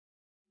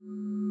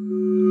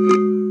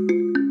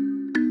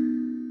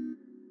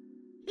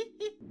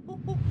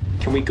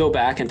can we go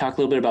back and talk a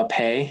little bit about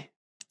pay?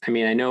 I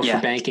mean, I know for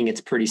banking, it's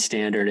pretty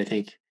standard. I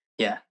think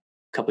a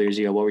couple of years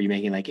ago, what were you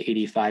making, like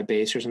 85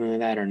 base or something like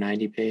that, or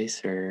 90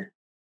 base, or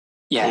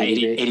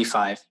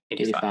 85.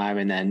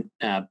 And then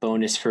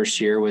bonus first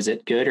year, was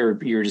it good, or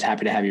you were just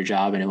happy to have your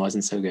job and it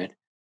wasn't so good?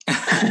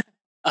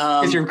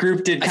 Because your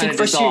group did kind of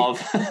dissolve.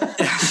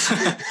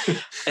 I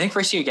think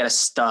first year you get a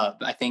stub.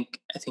 I think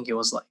it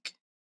was like.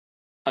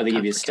 Oh, they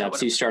give you a stub.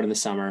 So you start in the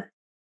summer.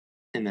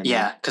 And then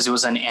because it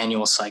was an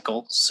annual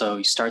cycle. So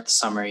you start the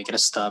summer, you get a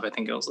stub. I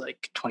think it was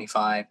like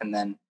 25, and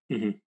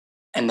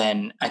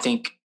then I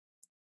think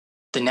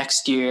the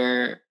next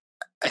year,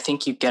 I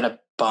think you get a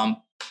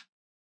bump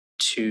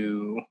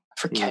to, I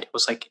forget, it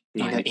was like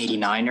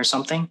 89 or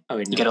something. Oh,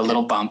 you get a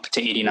little bump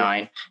to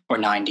 89 or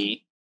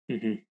 90.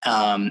 And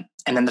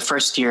then the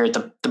first year,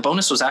 the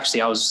bonus was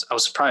actually, I was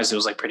surprised. It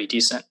was like pretty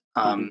decent.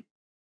 I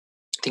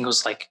think it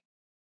was like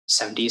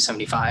 70,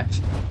 75.